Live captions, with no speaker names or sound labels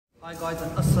Hi guys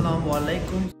and Assalamu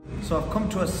Alaikum. So I've come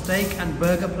to a steak and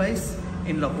burger place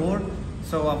in Lahore.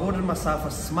 So I've ordered myself a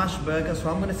smash burger.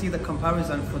 So I'm going to see the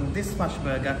comparison from this smash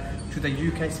burger to the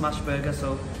UK smash burger.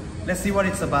 So let's see what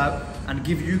it's about and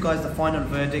give you guys the final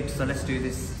verdict. So let's do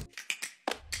this.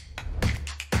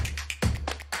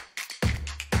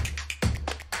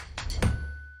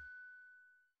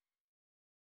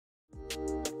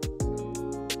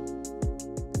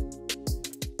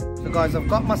 So guys, I've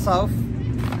got myself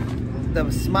the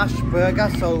smash burger,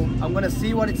 so I'm gonna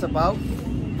see what it's about.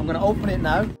 I'm gonna open it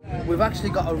now. We've actually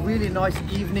got a really nice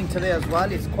evening today as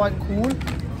well. It's quite cool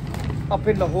up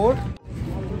in Lahore.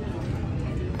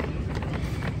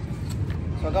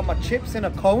 So I got my chips in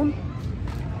a cone,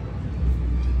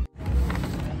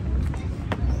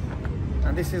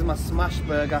 and this is my smash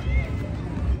burger.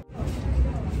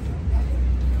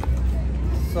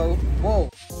 So whoa.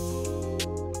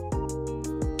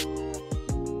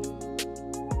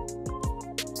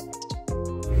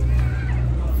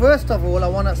 First of all, I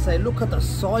want to say, look at the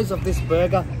size of this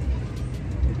burger.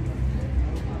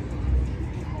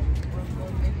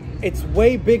 It's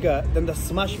way bigger than the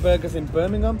smash burgers in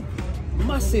Birmingham.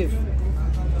 Massive.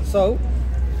 So,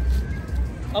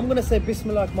 I'm going to say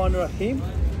Bismillah Rahmanir Rahim,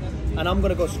 and I'm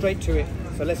going to go straight to it.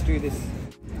 So let's do this.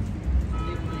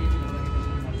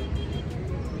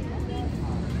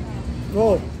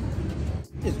 Oh,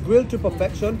 it's grilled to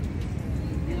perfection.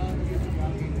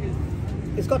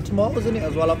 It's got tomatoes in it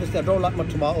as well. Obviously I don't like my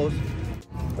tomatoes.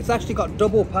 It's actually got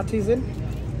double patties in.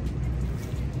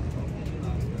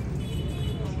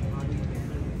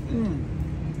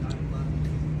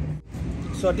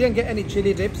 So I didn't get any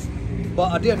chili dips,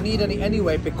 but I didn't need any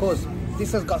anyway because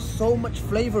this has got so much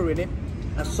flavor in it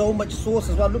and so much sauce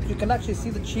as well. Look, you can actually see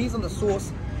the cheese and the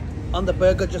sauce on the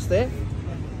burger just there.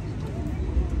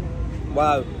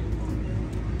 Wow.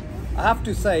 I have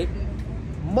to say,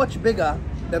 much bigger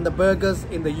than the burgers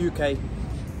in the UK.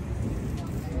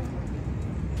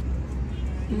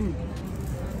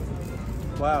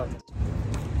 Wow.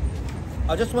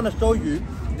 I just want to show you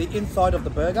the inside of the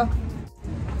burger.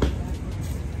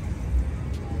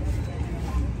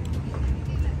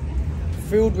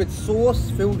 Filled with sauce,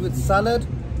 filled with salad,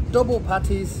 double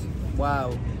patties.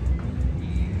 Wow.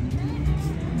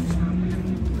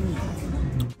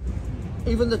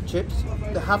 Even the chips,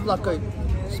 they have like a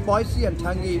spicy and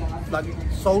tangy like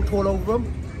salt all over them,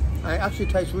 and it actually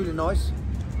tastes really nice.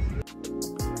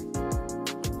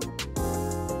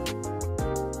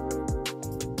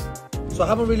 So I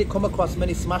haven't really come across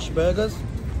many smash burgers,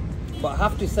 but I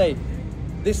have to say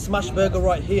this smash burger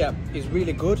right here is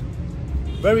really good.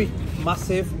 Very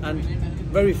massive and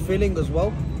very filling as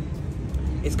well.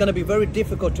 It's going to be very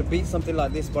difficult to beat something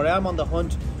like this, but I am on the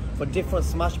hunt for different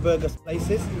smash burger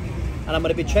places, and I'm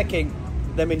going to be checking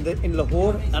them in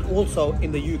Lahore and also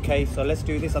in the UK. So let's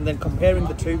do this and then comparing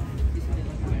the two.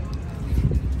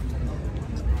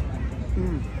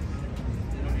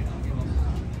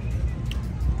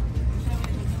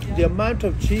 The amount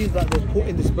of cheese that they put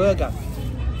in this burger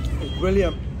is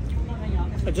brilliant.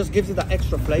 It just gives it that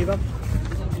extra flavor.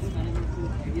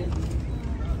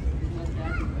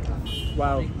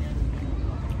 Wow.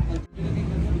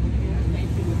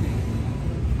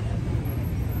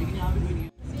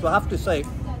 So I have to say,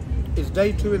 it's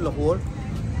day 2 in Lahore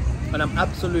and I'm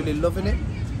absolutely loving it.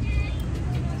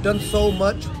 Done so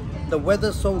much, the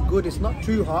weather's so good, it's not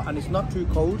too hot and it's not too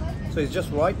cold, so it's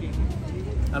just right.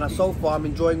 And so far I'm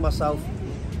enjoying myself.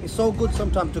 It's so good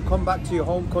sometimes to come back to your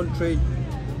home country,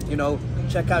 you know,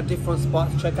 check out different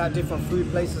spots, check out different food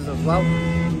places as well.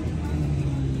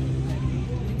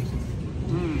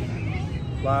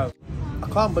 Wow. I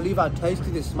can't believe how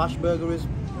tasty this smash burger is.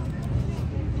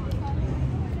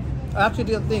 I actually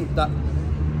didn't think that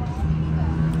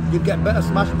you'd get better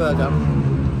smash burger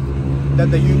than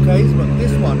the UK's, but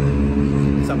this one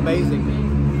is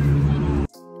amazing.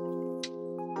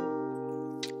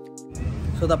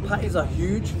 So the patties are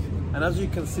huge, and as you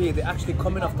can see, they're actually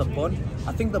coming off the bun.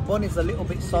 I think the bun is a little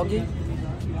bit soggy.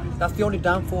 That's the only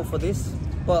downfall for this,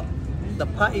 but the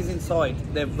patties inside,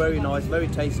 they're very nice, very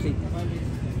tasty.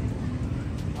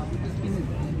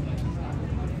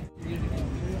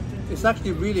 It's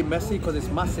actually really messy because it's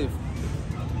massive,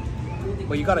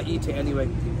 but you gotta eat it anyway.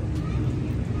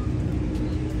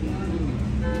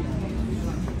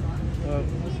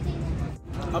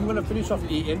 I'm gonna finish off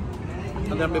eating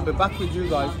and then we'll be back with you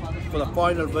guys for the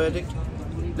final verdict.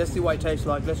 Let's see what it tastes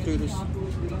like. Let's do this.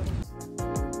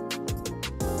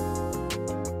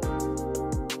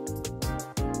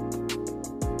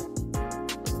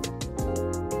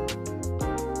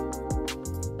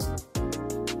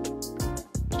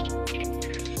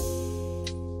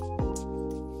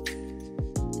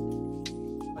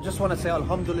 I just want to say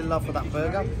alhamdulillah for that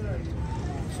burger.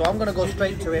 So I'm going to go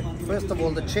straight to it. First of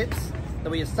all, the chips. There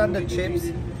were your standard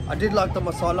chips. I did like the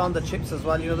masala on the chips as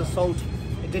well. You know, the salt,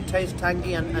 it did taste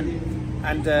tangy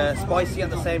and spicy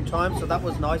at the same time. So that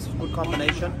was nice, good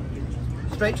combination.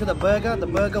 Straight to the burger. The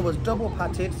burger was double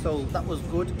patted, so that was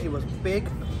good. It was big,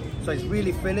 so it's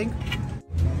really filling.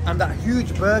 And that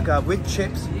huge burger with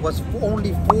chips was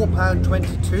only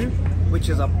 £4.22, which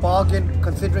is a bargain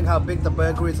considering how big the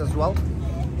burger is as well.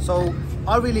 So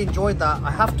I really enjoyed that. I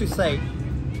have to say,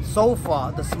 so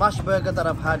far the smash burger that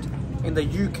I've had in the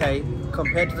UK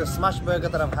compared to the smash burger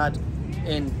that I've had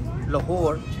in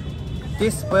Lahore,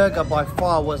 this burger by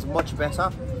far was much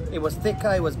better. It was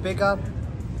thicker, it was bigger,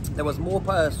 there was more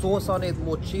sauce on it,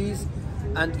 more cheese,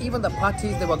 and even the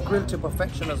patties, they were grilled to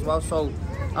perfection as well. So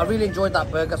I really enjoyed that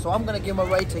burger. So I'm going to give them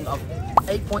a rating of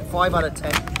 8.5 out of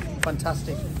 10.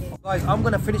 Fantastic. Guys, I'm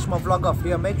going to finish my vlog off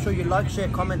here. Make sure you like, share,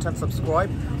 comment and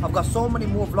subscribe. I've got so many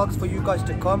more vlogs for you guys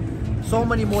to come. So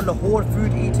many more Lahore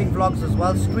food eating vlogs as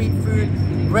well. Street food,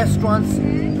 restaurants,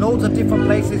 loads of different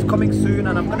places coming soon.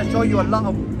 And I'm going to show you a lot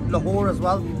of Lahore as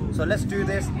well. So let's do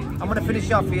this. I'm going to finish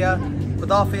off here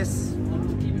with Office.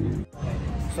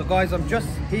 So guys, I'm just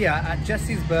here at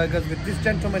Jesse's Burgers with this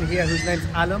gentleman here whose name's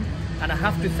Alam. And I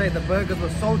have to say the burgers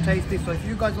were so tasty. So if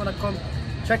you guys want to come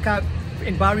check out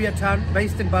in Barrier Town,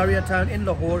 based in Barrier Town in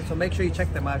Lahore, so make sure you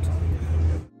check them out.